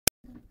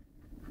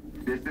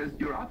is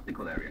your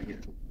obstacle area here.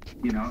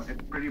 You know,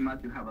 it's pretty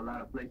much you have a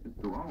lot of places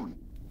to own.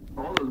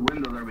 All those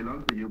windows that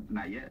belong to you,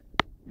 not yet.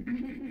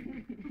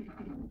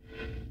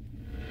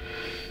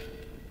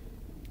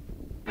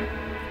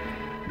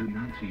 De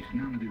nazi's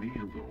namen de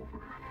wereld over,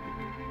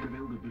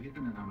 terwijl de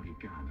Britten en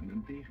Amerikanen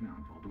een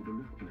tegenaanval door de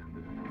lucht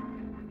planden.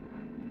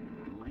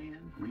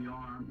 Land,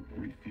 rearm,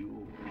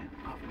 refuel en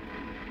up.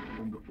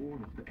 Om de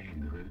oorlog te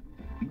eindigen,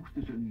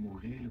 moesten ze een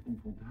morele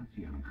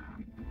confrontatie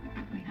aangaan.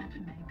 We had to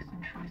make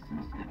some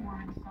choices that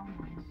were in some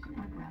ways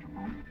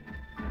regrettable.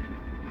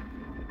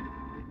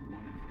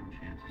 One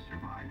chance to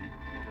survive.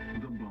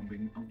 The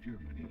bombing of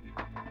Germany.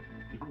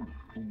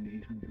 Zondag om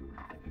 9 uur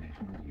op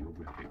National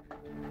Geographic.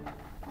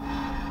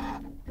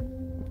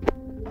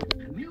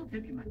 Gemiddeld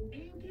heb je maar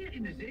 1 keer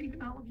in de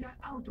 7,5 jaar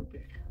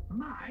autopech.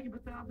 Maar je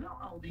betaalt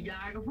wel al die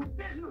jaren voor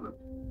pechhulp.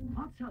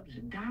 Wat zouden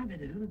ze daar bij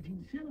de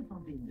hulpdienst zelf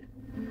van vinden?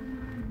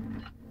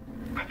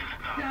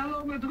 Ja,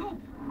 hallo met Rob.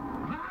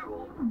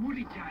 Waarom moet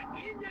ik jaar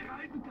in jaar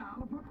uit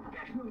betalen voor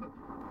pechhulp?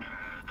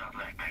 Dat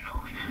lijkt mij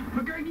logisch.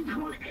 Maar kan je niet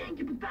gewoon 1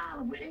 keer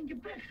betalen voor 1 keer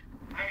pech?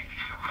 Nee,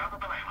 zo gaat het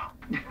nou eenmaal.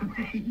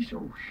 Nee,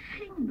 zo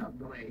ging dat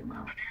nou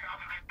eenmaal. Meneer,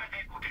 als u geen pech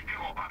heeft, moet u nu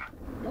ophangen.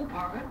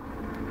 Ophangen?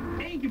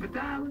 1 keer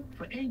betalen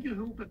voor 1 keer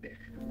hulp en pech.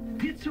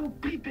 Dit zo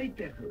prepaid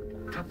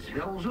pechhulp. Dat is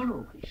wel zo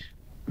logisch.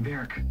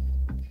 Werk.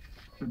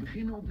 We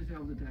beginnen op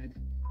dezelfde tijd,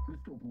 we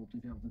stoppen op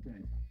dezelfde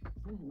tijd.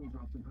 Zonder ons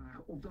af te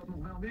vragen of dat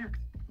nog wel werkt.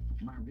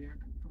 Maar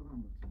werk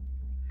verandert.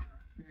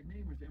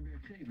 Werknemers en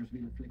werkgevers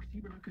willen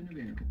flexibeler kunnen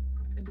werken.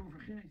 En door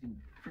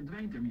vergrijzing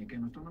verdwijnt er meer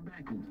kennis dan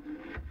erbij komt.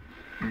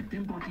 Met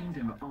Tempo 10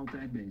 zijn we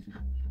altijd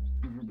bezig.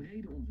 We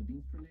verbreden onze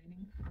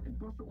dienstverlening en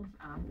passen ons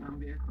aan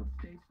werk dat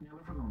steeds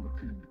sneller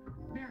verandert.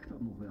 Werkt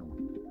dat nog wel?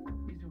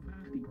 Is een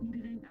vraag die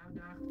iedereen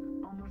uitdaagt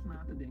anders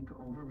na te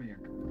denken over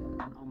werk.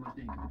 En anders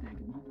denken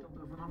betekent niet dat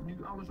we vanaf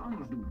nu alles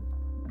anders doen.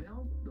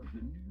 Wel dat we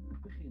nu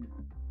beginnen.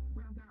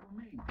 Praat daarom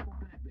mee op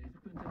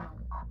blijfbezig.nl.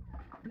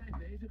 Blijf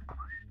bezig.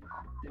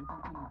 Tempo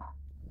 10.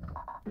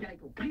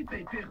 Kijk op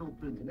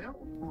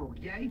prepaidpechhulp.nl hoe ook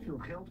jij veel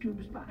geld kunt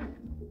besparen.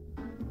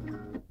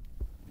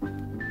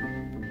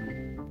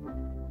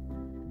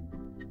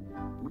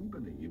 We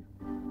believe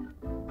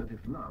that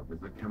if love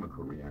is a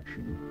chemical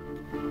reaction,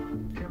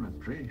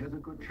 chemistry has a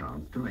good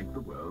chance to make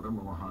the world a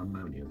more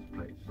harmonious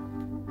place.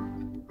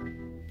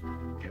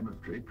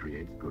 Chemistry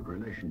creates good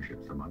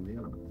relationships among the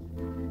elements.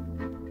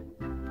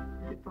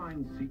 It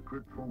finds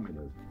secret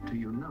formulas to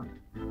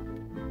unite,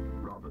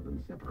 rather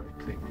than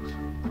separate things.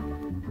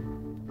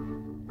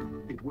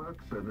 It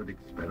works so that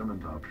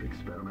experiment after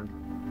experiment,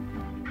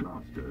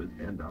 plasters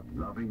end up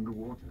loving the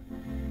water.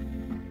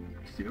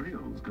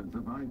 Cereals can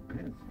survive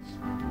pests.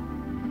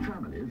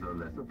 Families are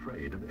less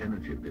afraid of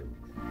energy bills.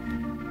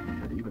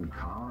 And even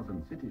cars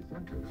and city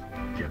centers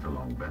get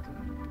along better.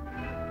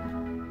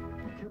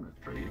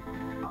 Chemistry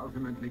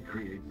ultimately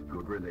creates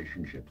good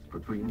relationships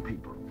between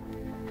people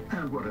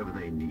and whatever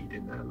they need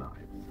in their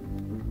lives.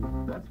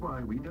 That's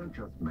why we don't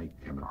just make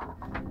chemicals,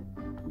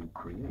 we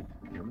create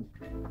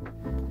chemistry.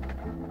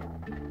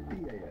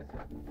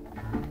 BASF,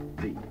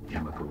 the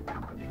chemical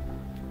company.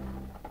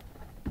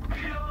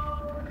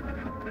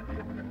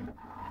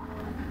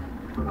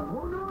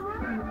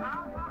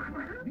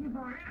 Die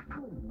van recht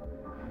komt.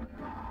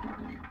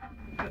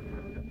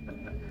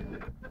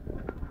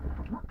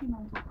 Mag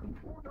iemand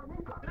ook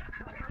niet?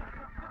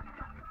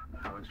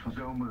 Nou, het is van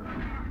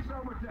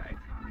zomertijd.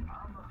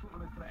 Maandag tot en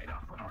met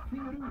vrijdag vanaf 4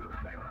 uur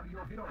bij Radio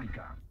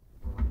Veronica.